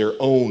match their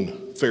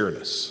own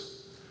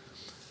fairness.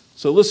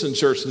 So listen,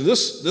 church,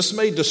 this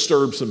may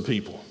disturb some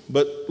people,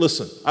 but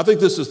listen, I think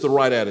this is the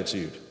right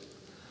attitude.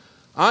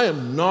 I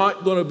am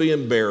not going to be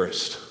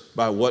embarrassed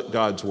by what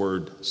God's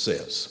word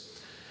says.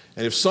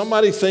 And if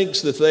somebody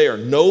thinks that they are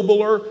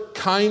nobler,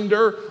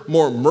 kinder,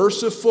 more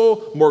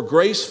merciful, more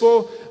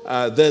graceful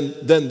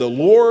than the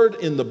Lord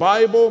in the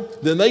Bible,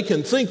 then they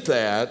can think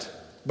that,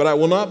 but I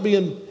will not be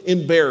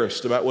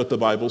embarrassed about what the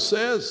Bible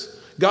says.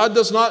 God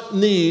does not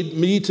need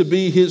me to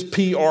be his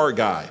PR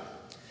guy.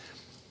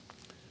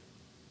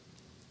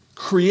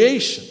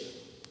 Creation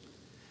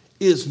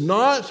is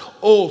not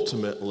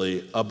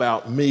ultimately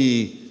about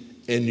me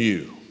and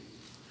you.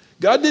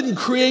 God didn't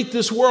create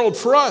this world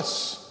for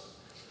us.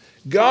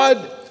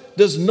 God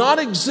does not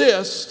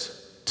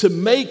exist to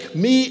make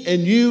me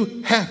and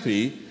you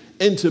happy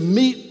and to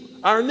meet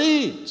our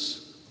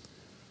needs.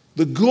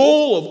 The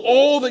goal of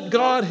all that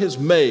God has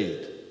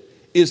made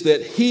is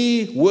that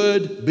He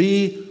would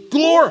be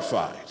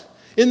glorified.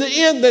 In the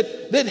end,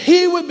 that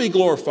He would be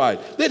glorified,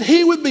 that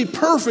He would be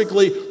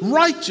perfectly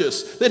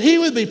righteous, that He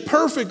would be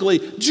perfectly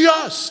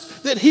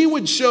just, that He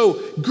would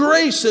show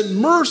grace and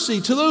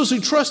mercy to those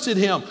who trusted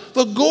Him.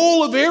 The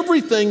goal of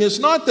everything is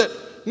not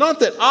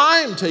that I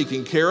am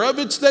taken care of,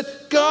 it's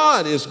that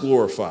God is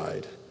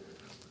glorified.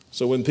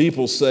 So when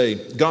people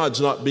say,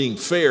 God's not being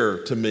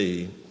fair to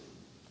me,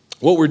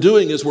 what we're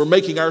doing is we're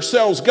making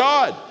ourselves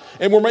God.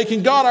 And we're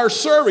making God our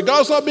servant.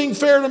 God's not being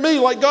fair to me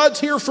like God's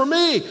here for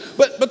me.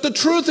 But the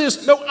truth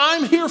is, no,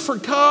 I'm here for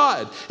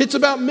God. It's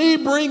about me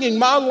bringing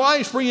my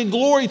life, bringing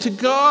glory to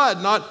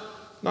God,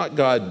 not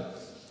God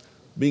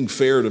being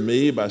fair to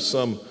me by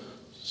some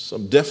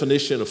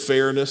definition of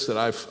fairness that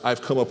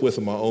I've come up with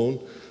on my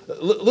own.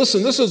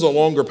 Listen, this is a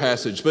longer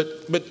passage,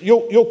 but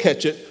you'll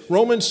catch it.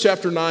 Romans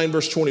chapter 9,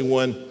 verse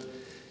 21.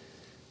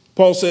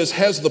 Paul says,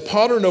 has the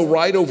potter no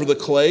right over the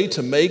clay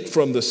to make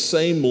from the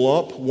same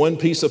lump one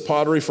piece of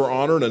pottery for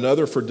honor and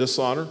another for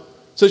dishonor?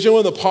 It says,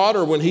 when the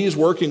potter, when he's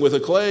working with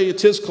the clay,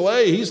 it's his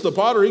clay. He's the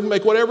potter. He can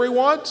make whatever he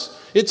wants.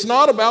 It's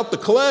not about the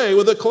clay.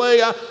 With the clay,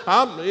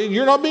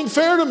 you're not being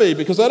fair to me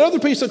because that other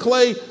piece of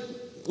clay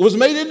was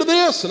made into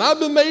this and I've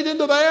been made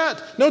into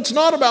that. No, it's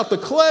not about the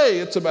clay.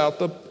 It's about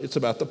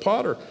the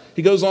potter.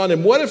 He goes on,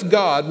 and what if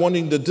God,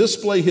 wanting to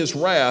display His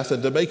wrath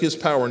and to make His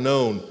power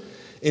known,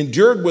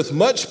 endured with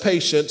much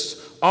patience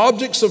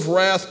objects of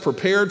wrath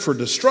prepared for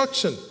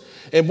destruction?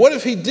 And what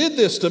if He did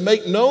this to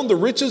make known the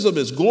riches of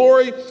His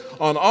glory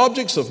on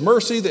objects of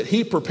mercy that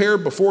He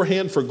prepared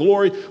beforehand for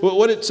glory? Well,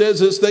 what it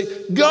says is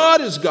that God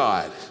is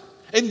God.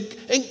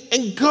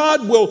 And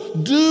God will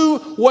do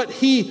what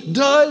He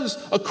does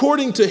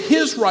according to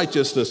His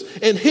righteousness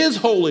and His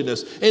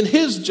holiness and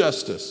His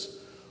justice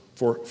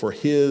for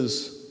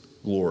His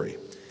glory.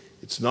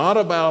 It's not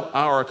about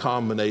our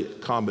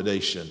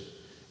combination.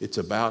 It's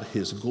about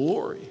His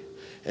glory.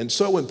 And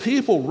so when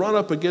people run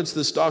up against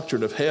this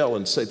doctrine of hell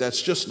and say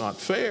that's just not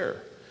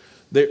fair,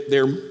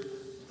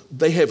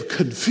 they have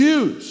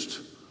confused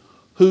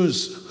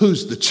who's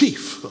the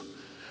chief.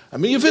 I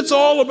mean, if it's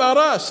all about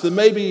us, then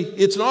maybe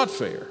it's not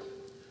fair.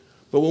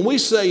 But when we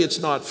say it's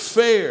not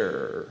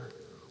fair,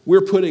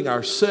 we're putting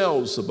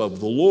ourselves above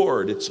the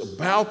Lord. It's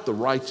about the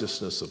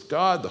righteousness of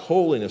God, the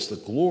holiness, the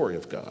glory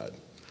of God.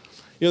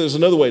 There's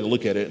another way to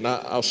look at it, and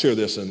I'll share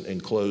this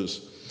and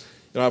close.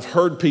 I've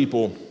heard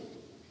people,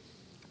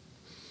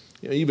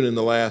 even in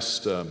the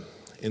last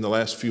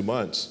few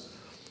months,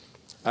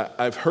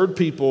 I've heard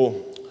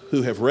people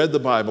who have read the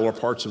Bible or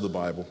parts of the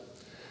Bible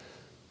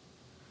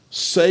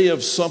say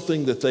of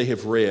something that they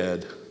have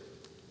read,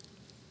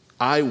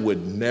 I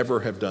would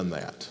never have done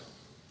that.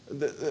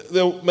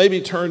 They'll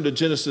maybe turn to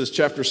Genesis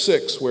chapter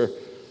 6 where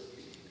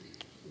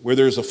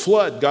there's a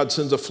flood. God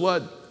sends a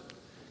flood,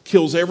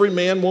 kills every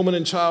man, woman,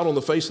 and child on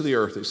the face of the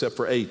earth except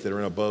for 8 that are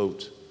in a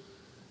boat.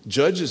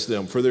 Judges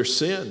them for their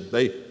sin.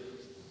 They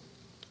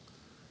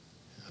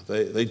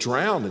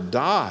drown and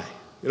die.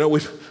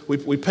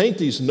 We paint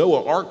these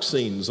Noah Ark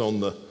scenes on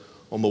the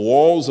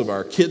walls of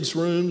our kids'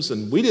 rooms,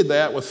 and we did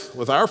that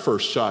with our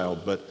first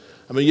child. But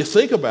I mean, you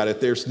think about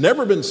it. There's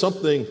never been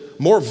something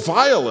more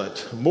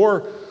violent,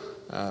 more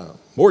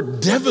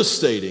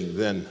devastating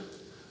than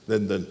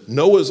the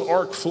Noah's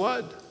Ark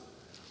flood.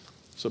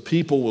 So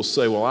people will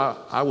say, "Well,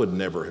 I would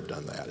never have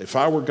done that. If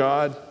I were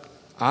God,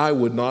 I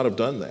would not have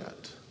done that."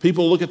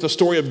 People look at the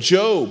story of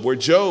Job, where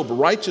Job, a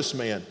righteous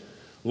man,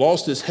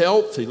 lost his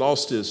health, he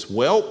lost his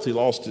wealth, he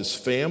lost his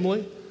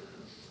family.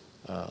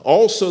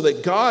 Also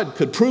that God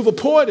could prove a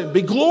point and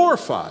be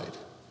glorified.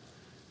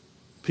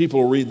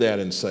 People will read that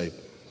and say,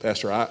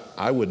 Pastor,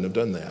 I wouldn't have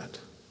done that.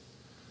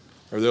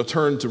 Or they'll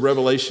turn to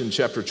Revelation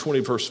chapter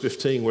 20, verse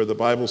 15, where the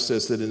Bible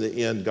says that in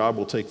the end, God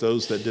will take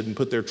those that didn't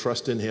put their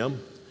trust in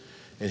Him,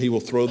 and He will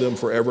throw them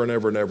forever and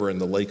ever and ever in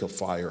the lake of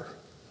fire.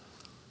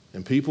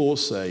 And people will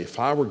say, if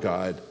I were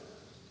God,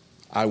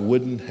 I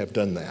wouldn't have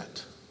done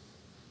that.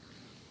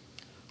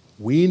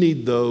 We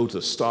need, though,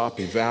 to stop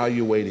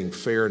evaluating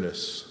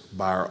fairness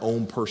by our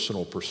own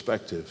personal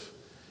perspective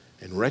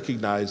and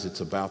recognize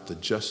it's about the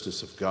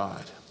justice of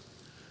God.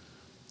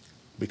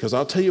 Because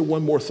I'll tell you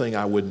one more thing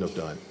I wouldn't have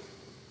done.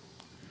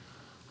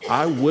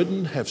 I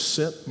wouldn't have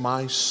sent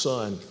my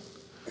son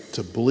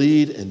to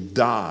bleed and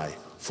die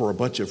for a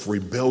bunch of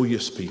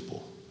rebellious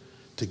people,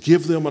 to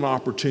give them an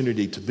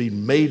opportunity to be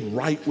made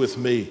right with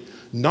me,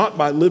 not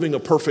by living a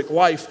perfect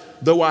life,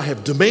 though I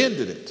have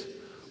demanded it,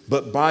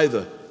 but by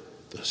the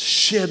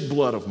shed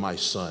blood of my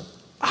son.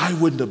 I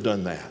wouldn't have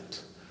done that.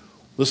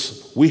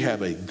 Listen, we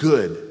have a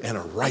good and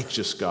a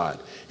righteous God.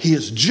 He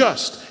is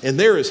just, and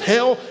there is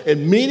hell,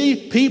 and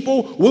many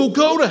people will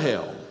go to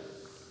hell.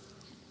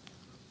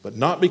 But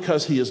not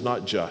because He is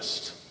not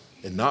just,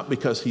 and not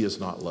because He is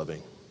not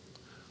loving,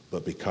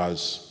 but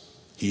because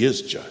he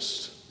is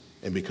just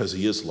and because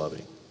he is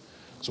loving.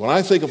 So when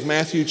I think of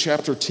Matthew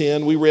chapter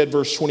 10, we read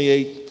verse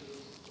 28,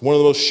 one of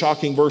the most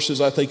shocking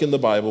verses I think in the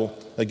Bible.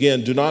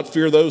 Again, do not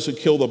fear those who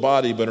kill the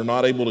body but are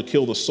not able to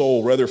kill the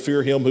soul. Rather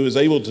fear him who is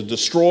able to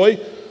destroy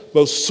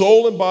both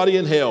soul and body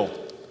in hell.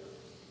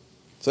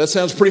 So that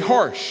sounds pretty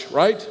harsh,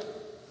 right?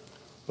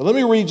 But let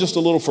me read just a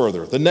little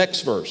further. The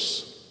next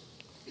verse.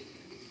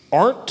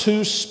 Aren't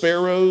 2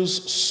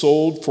 sparrows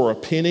sold for a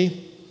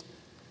penny?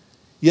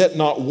 Yet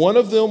not one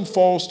of them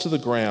falls to the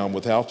ground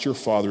without your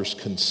Father's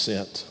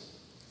consent.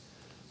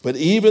 But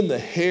even the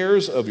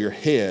hairs of your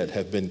head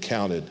have been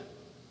counted.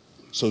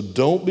 So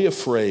don't be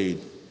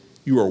afraid.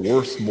 You are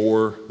worth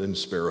more than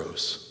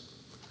sparrows.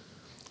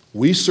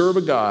 We serve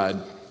a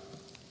God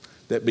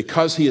that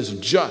because he is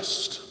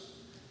just,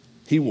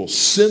 he will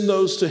send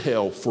those to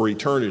hell for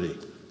eternity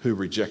who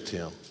reject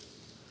him.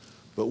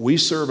 But we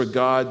serve a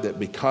God that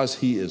because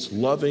he is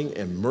loving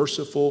and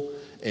merciful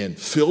and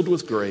filled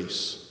with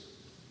grace,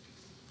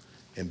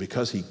 and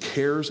because he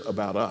cares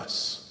about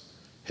us,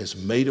 has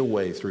made a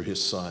way through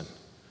his Son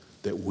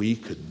that we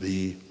could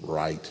be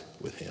right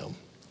with him.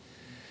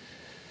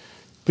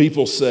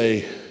 People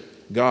say,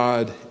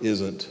 God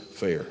isn't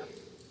fair.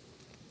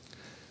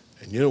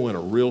 And you know, in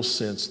a real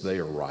sense, they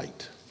are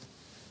right.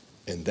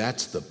 And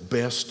that's the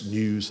best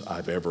news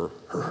I've ever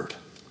heard.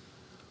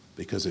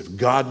 Because if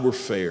God were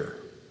fair,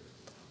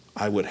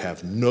 I would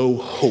have no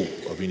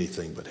hope of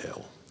anything but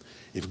hell.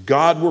 If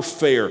God were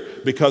fair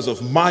because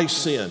of my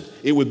sin,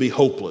 it would be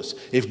hopeless.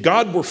 If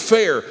God were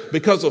fair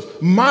because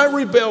of my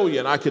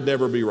rebellion, I could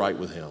never be right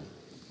with him.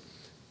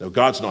 No,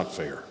 God's not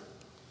fair.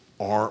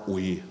 Aren't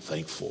we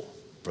thankful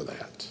for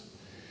that?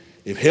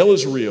 If hell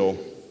is real,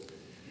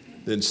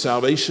 then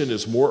salvation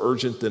is more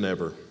urgent than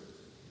ever.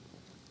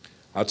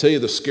 I'll tell you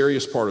the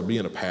scariest part of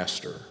being a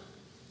pastor.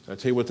 Can I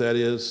tell you what that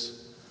is?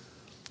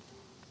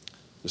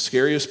 The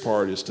scariest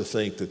part is to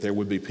think that there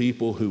would be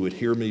people who would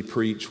hear me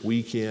preach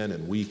week in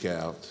and week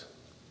out,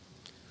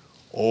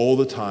 all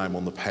the time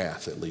on the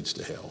path that leads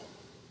to hell.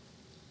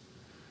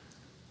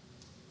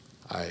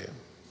 I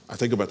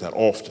think about that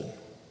often.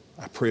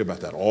 I pray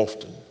about that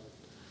often.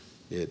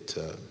 It's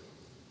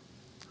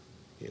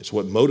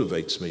what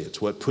motivates me. It's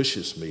what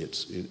pushes me.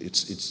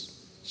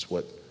 It's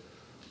what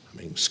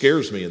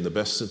scares me in the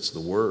best sense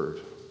of the word.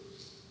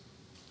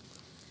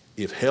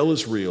 If hell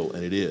is real,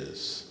 and it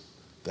is,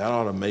 that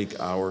ought to make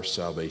our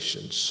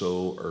salvation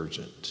so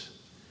urgent.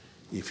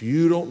 If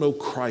you don't know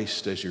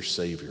Christ as your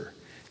Savior,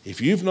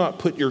 if you've not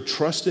put your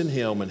trust in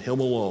him and him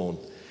alone,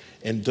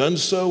 and done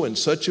so in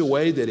such a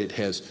way that it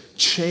has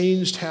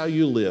changed how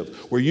you live,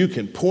 where you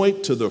can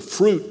point to the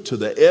fruit, to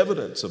the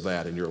evidence of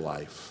that in your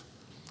life,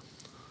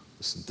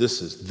 listen,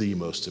 this is the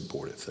most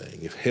important thing.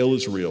 If hell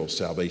is real,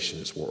 salvation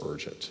is more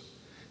urgent.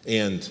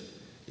 And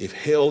if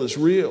hell is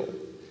real,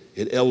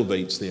 it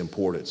elevates the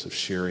importance of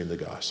sharing the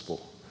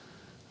gospel.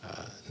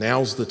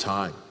 Now's the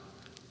time.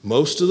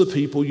 Most of the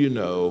people you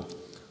know,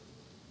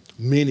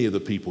 many of the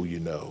people you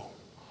know,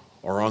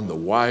 are on the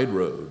wide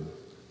road,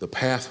 the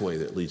pathway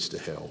that leads to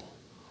hell.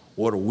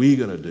 What are we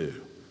going to do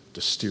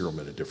to steer them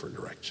in a different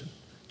direction?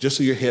 Just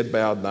so your head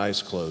bowed and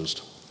eyes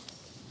closed.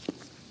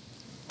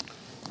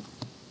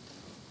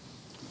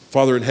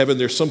 Father in heaven,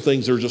 there's some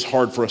things that are just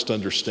hard for us to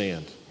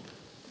understand.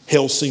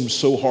 Hell seems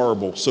so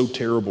horrible, so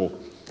terrible.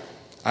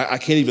 I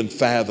can't even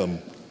fathom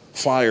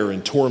fire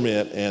and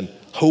torment and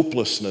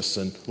hopelessness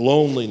and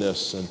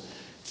loneliness and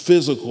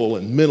physical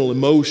and mental,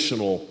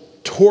 emotional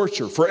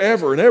torture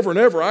forever and ever and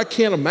ever. I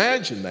can't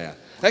imagine that.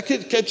 I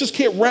just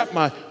can't wrap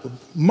my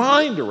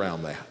mind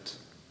around that.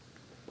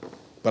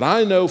 But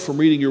I know from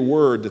reading your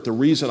word that the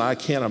reason I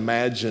can't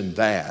imagine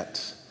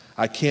that,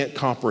 I can't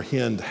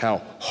comprehend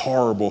how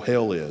horrible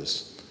hell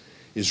is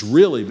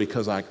really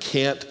because I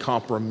can't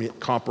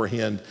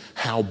comprehend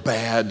how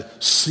bad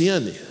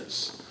sin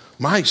is.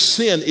 My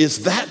sin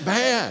is that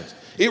bad.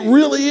 It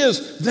really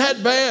is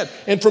that bad.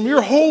 And from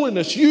your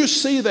holiness, you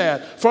see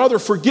that. Father,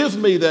 forgive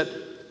me that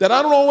I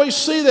don't always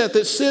see that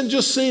sin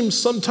just seems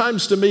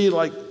sometimes to me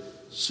like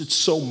it's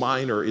so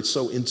minor, it's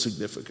so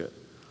insignificant.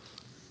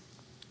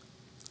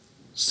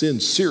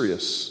 Sin's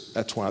serious,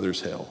 that's why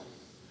there's hell.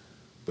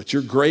 But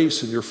your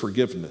grace and your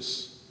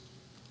forgiveness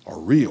are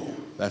real,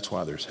 that's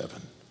why there's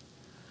heaven.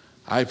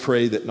 I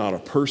pray that not a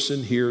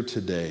person here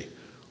today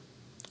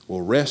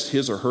will rest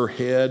his or her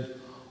head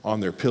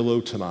on their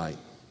pillow tonight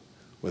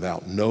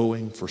without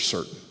knowing for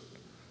certain,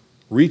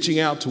 reaching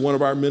out to one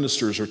of our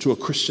ministers or to a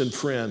Christian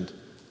friend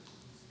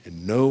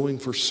and knowing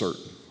for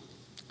certain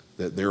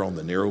that they're on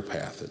the narrow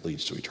path that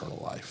leads to eternal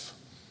life.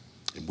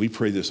 And we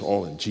pray this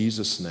all in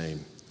Jesus'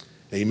 name.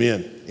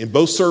 Amen. In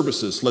both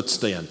services, let's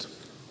stand.